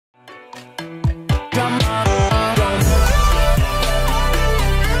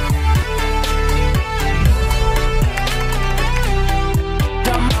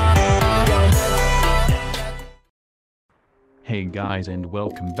guys and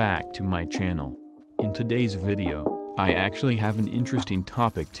welcome back to my channel. In today's video, I actually have an interesting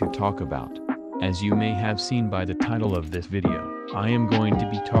topic to talk about. As you may have seen by the title of this video, I am going to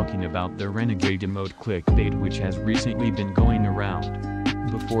be talking about the Renegade emote clickbait which has recently been going around.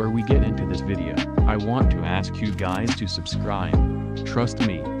 Before we get into this video, I want to ask you guys to subscribe. Trust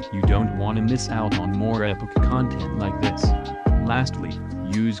me, you don't want to miss out on more epic content like this. Lastly,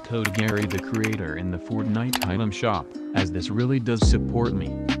 use code Gary the creator in the Fortnite item shop, as this really does support me.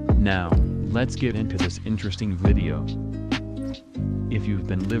 Now, let's get into this interesting video. If you've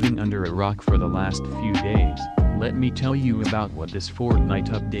been living under a rock for the last few days, let me tell you about what this Fortnite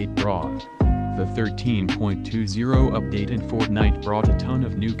update brought. The 13.20 update in Fortnite brought a ton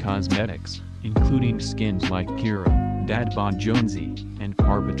of new cosmetics, including skins like Kira, Dadbot Jonesy, and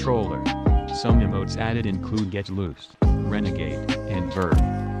Car Patroller. Some emotes added include Get Loose, Renegade, and Verb.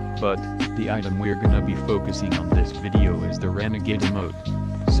 But, the item we're gonna be focusing on this video is the Renegade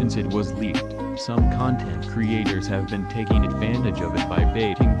emote. Since it was leaked, some content creators have been taking advantage of it by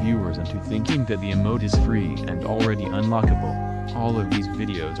baiting viewers into thinking that the emote is free and already unlockable. All of these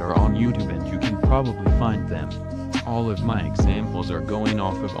videos are on YouTube and you can probably find them. All of my examples are going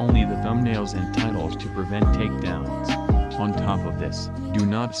off of only the thumbnails and titles to prevent takedowns. On top of this, do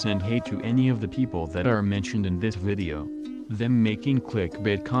not send hate to any of the people that are mentioned in this video. Them making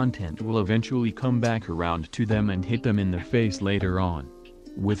clickbait content will eventually come back around to them and hit them in the face later on.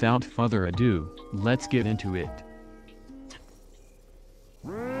 Without further ado, let's get into it.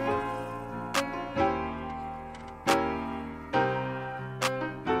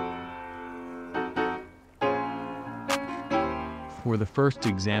 For the first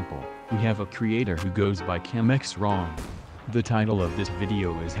example, we have a creator who goes by CamXWrong. The title of this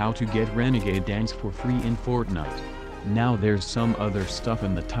video is How to Get Renegade Dance for Free in Fortnite. Now there's some other stuff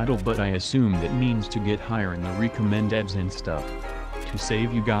in the title but I assume that means to get higher in the recommendeds and stuff. To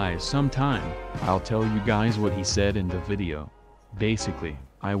save you guys some time, I'll tell you guys what he said in the video. Basically,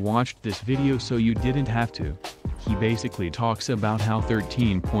 I watched this video so you didn't have to. He basically talks about how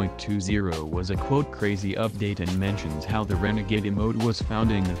 13.20 was a quote crazy update and mentions how the Renegade emote was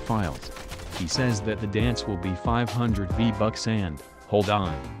found in the files. He says that the dance will be 500 V-Bucks and, hold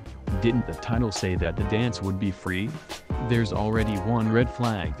on. Didn't the title say that the dance would be free? There's already one red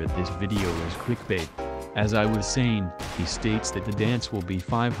flag that this video is clickbait. As I was saying, he states that the dance will be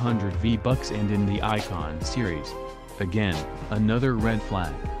 500 V-Bucks and in the icon series. Again, another red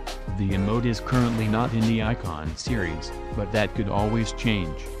flag. The emote is currently not in the icon series, but that could always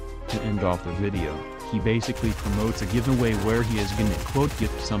change. To end off the video, he basically promotes a giveaway where he is gonna quote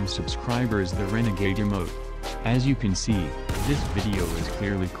gift some subscribers the Renegade emote. As you can see, this video is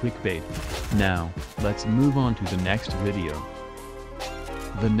clearly clickbait. Now, let's move on to the next video.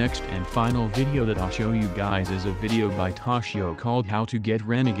 The next and final video that I'll show you guys is a video by Toshio called How to Get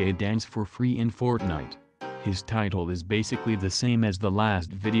Renegade Dance for Free in Fortnite. His title is basically the same as the last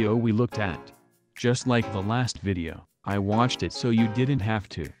video we looked at. Just like the last video, I watched it so you didn't have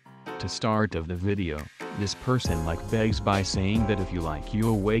to. To start of the video, this person begs by saying that if you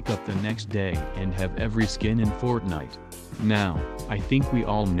you'll wake up the next day and have every skin in Fortnite. Now, I think we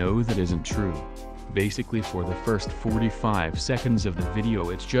all know that isn't true. Basically for the first 45 seconds of the video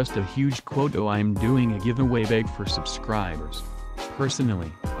it's just a huge quote, "Oh, I'm doing a giveaway, beg for subscribers."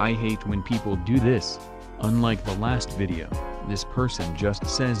 Personally, I hate when people do this. Unlike the last video, this person just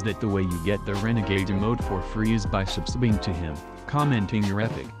says that the way you get the Renegade emote for free is by subscribing to him, commenting your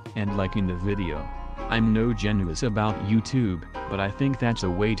epic, and liking the video. I'm no genius about YouTube, but I think that's a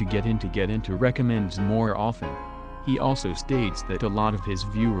way to get into recommends more often. He also states that a lot of his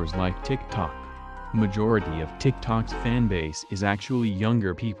viewers like TikTok. Majority of TikTok's fanbase is actually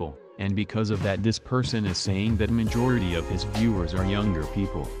younger people, and because of that this person is saying that majority of his viewers are younger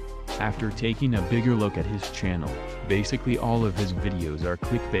people. After taking a bigger look at his channel, basically all of his videos are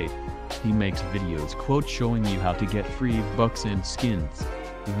clickbait. He makes videos quote showing you how to get free bucks and skins.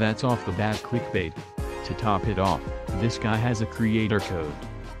 That's off the bat clickbait. To top it off, this guy has a creator code.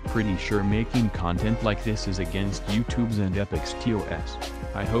 Pretty sure making content like this is against YouTube's and Epic's TOS.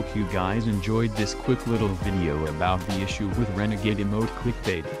 I hope you guys enjoyed this quick little video about the issue with Renegade emote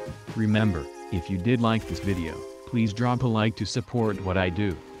clickbait. Remember, if you did like this video, please drop a like to support what I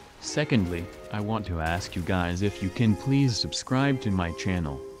do. Secondly, I want to ask you guys if you can please subscribe to my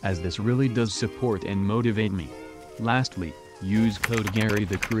channel, as this really does support and motivate me. Lastly, use code Gary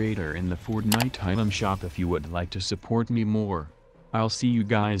the creator in the Fortnite item shop if you would like to support me more. I'll see you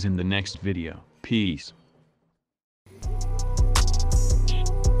guys in the next video. Peace.